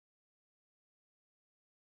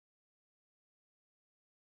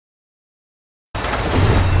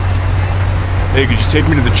Hey, could you take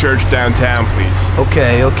me to the church downtown, please?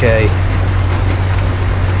 Okay, okay.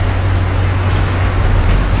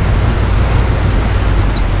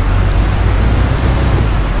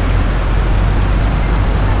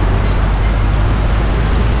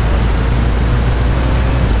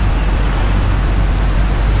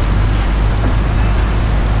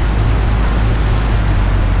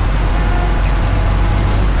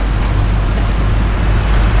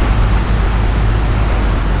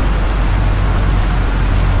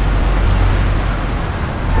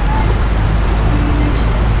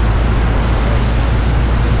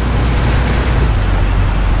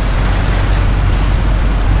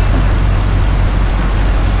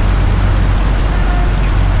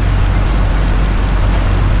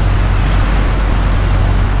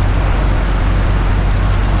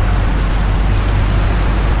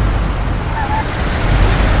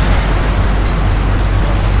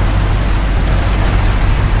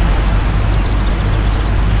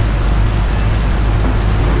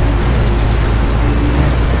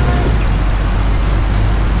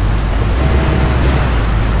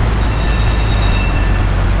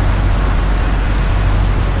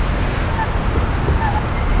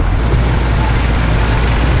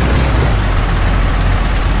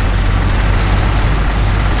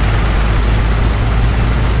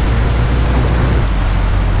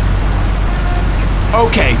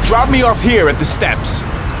 Okay, drop me off here at the steps.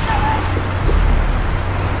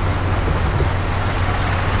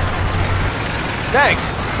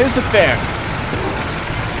 Thanks. Here's the fare.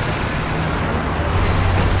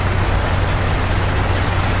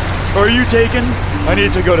 Are you taken? I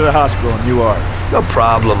need to go to the hospital and you are. No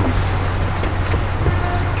problem.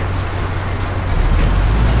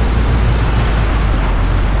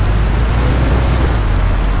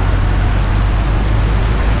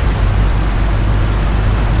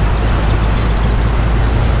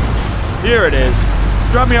 Here it is.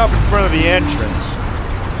 Drop me off in front of the entrance.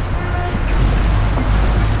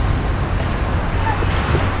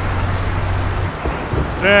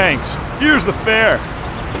 Thanks. Here's the fare.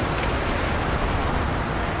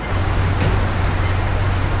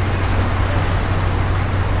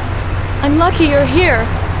 I'm lucky you're here.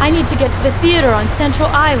 I need to get to the theater on Central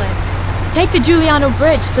Island. Take the Giuliano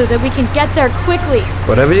Bridge so that we can get there quickly.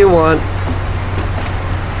 Whatever you want.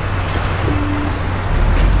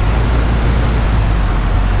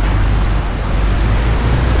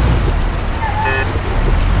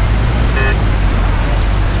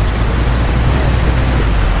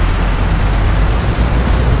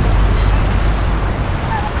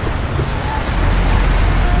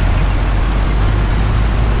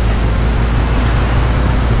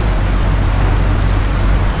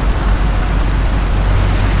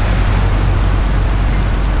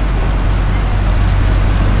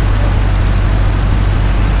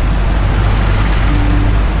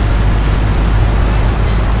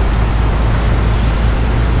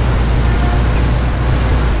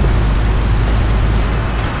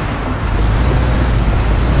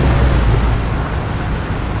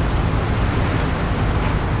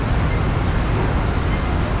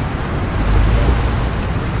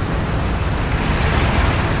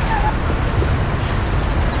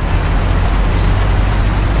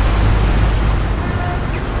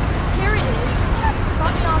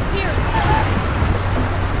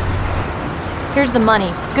 Here's the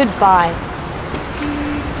money. Goodbye.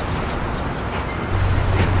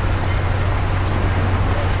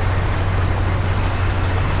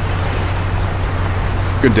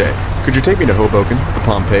 Good day. Could you take me to Hoboken, the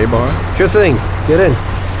Pompeii bar? Sure thing. Get in.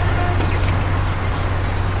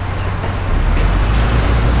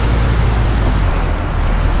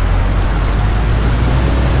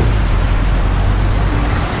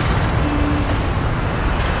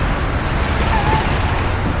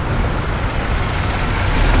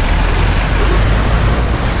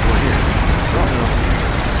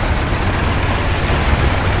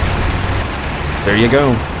 There you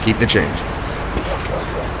go. Keep the change.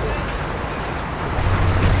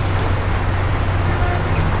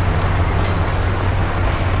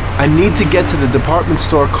 I need to get to the department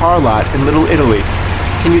store car lot in Little Italy.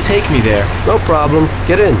 Can you take me there? No problem.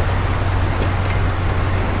 Get in.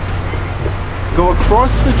 Go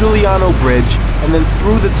across the Giuliano Bridge and then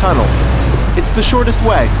through the tunnel. It's the shortest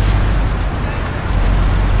way.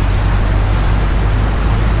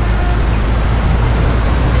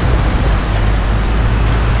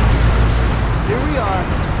 Here we are.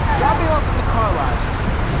 Drop me off at the car lot.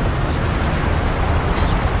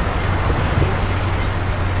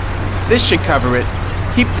 This should cover it.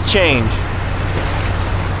 Keep the change.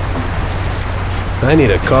 I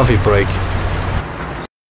need a coffee break.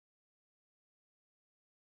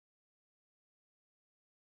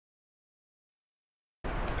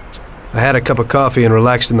 had a cup of coffee and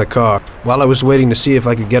relaxed in the car. While I was waiting to see if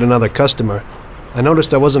I could get another customer, I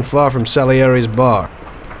noticed I wasn't far from Salieri's bar.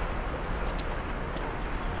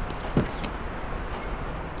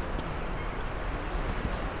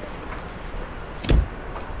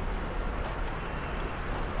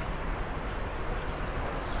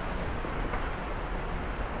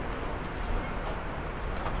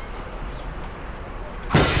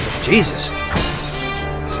 Jesus.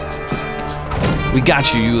 We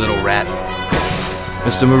got you, you little rat.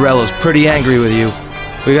 Mr. Morello's pretty angry with you.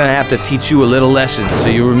 We're gonna have to teach you a little lesson so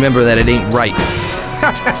you remember that it ain't right.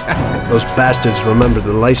 Those bastards remembered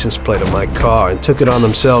the license plate of my car and took it on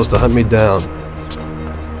themselves to hunt me down.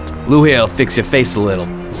 Lou here'll fix your face a little.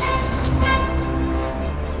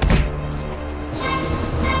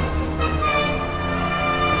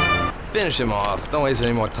 Finish him off. Don't waste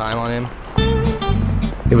any more time on him.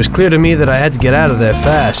 It was clear to me that I had to get out of there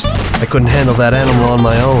fast. I couldn't handle that animal on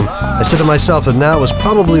my own. I said to myself that now was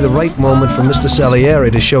probably the right moment for Mr. Salieri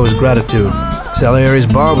to show his gratitude. Salieri's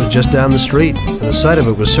bar was just down the street, and the sight of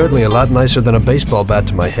it was certainly a lot nicer than a baseball bat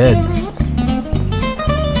to my head.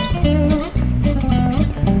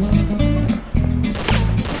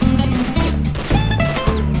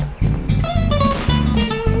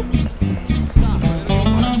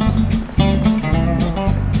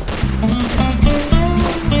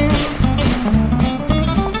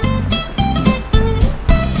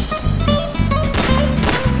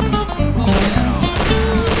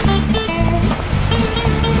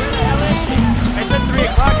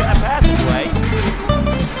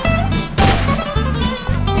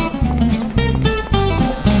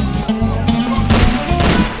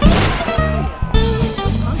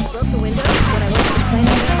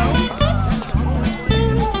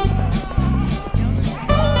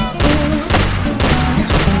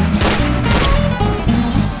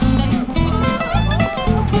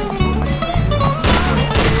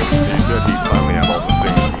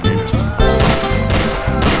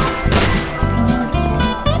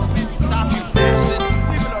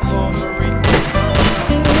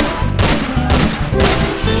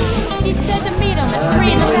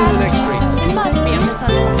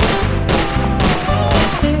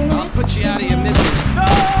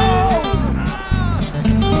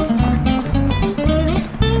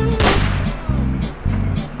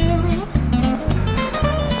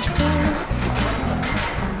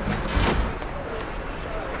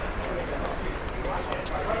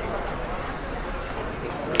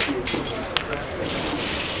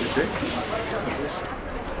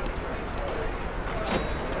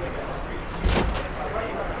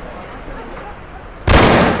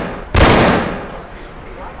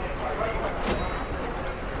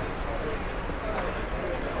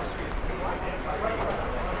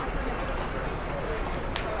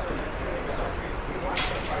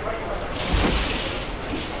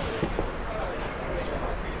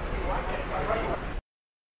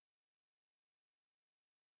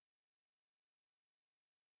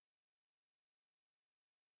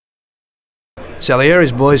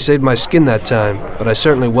 Salieri's boys saved my skin that time, but I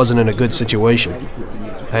certainly wasn't in a good situation.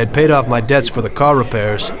 I had paid off my debts for the car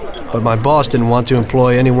repairs, but my boss didn't want to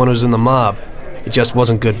employ anyone who was in the mob. It just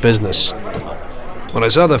wasn't good business. When I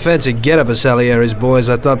saw the fancy getup of Salieri's boys,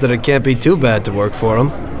 I thought that it can't be too bad to work for him.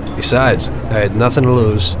 Besides, I had nothing to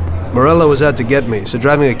lose. Morello was out to get me, so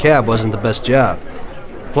driving a cab wasn't the best job.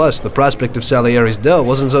 Plus, the prospect of Salieri's dough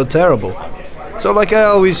wasn't so terrible. So like I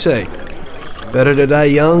always say, better to die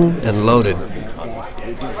young and loaded.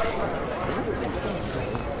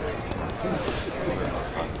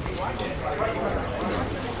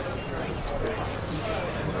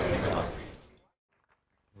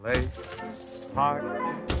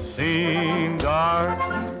 Heart seemed dark,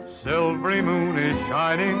 silvery moon is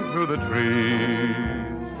shining through the trees.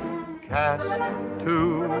 Cast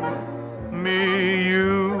to me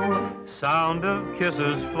you, sound of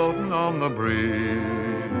kisses floating on the breeze.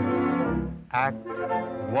 Act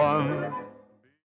 1,